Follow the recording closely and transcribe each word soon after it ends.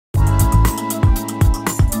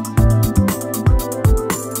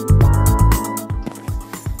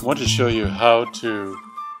I want to show you how to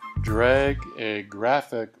drag a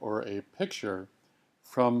graphic or a picture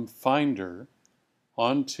from Finder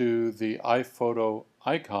onto the iPhoto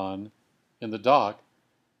icon in the dock,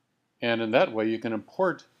 and in that way you can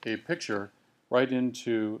import a picture right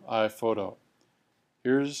into iPhoto.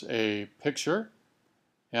 Here's a picture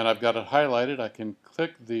and I've got it highlighted. I can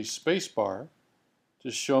click the space bar to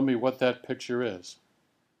show me what that picture is.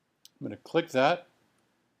 I'm going to click that.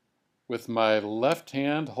 With my left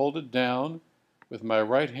hand, hold it down. With my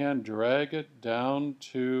right hand, drag it down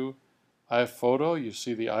to iPhoto. You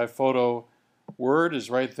see the iPhoto word is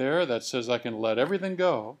right there. That says I can let everything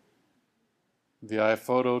go. The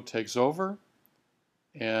iPhoto takes over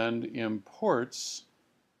and imports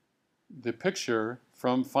the picture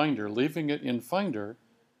from Finder, leaving it in Finder,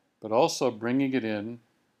 but also bringing it in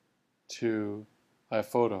to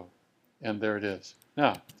iPhoto. And there it is.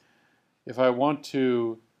 Now, if I want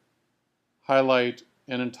to highlight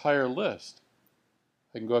an entire list,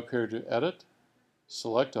 I can go up here to Edit,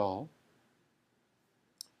 select All.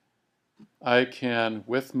 I can,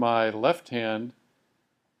 with my left hand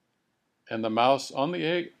and the mouse on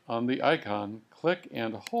the icon, click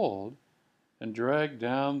and hold and drag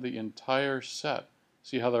down the entire set.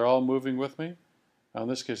 See how they're all moving with me? Now in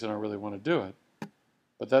this case I don't really want to do it,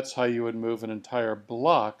 but that's how you would move an entire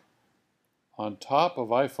block on top of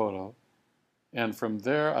iPhoto, and from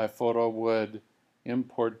there iPhoto would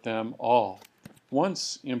import them all.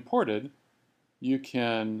 Once imported, you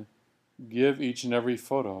can give each and every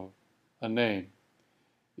photo a name.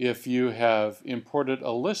 If you have imported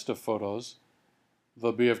a list of photos,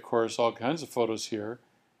 there'll be, of course, all kinds of photos here,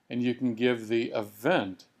 and you can give the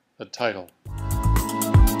event a title.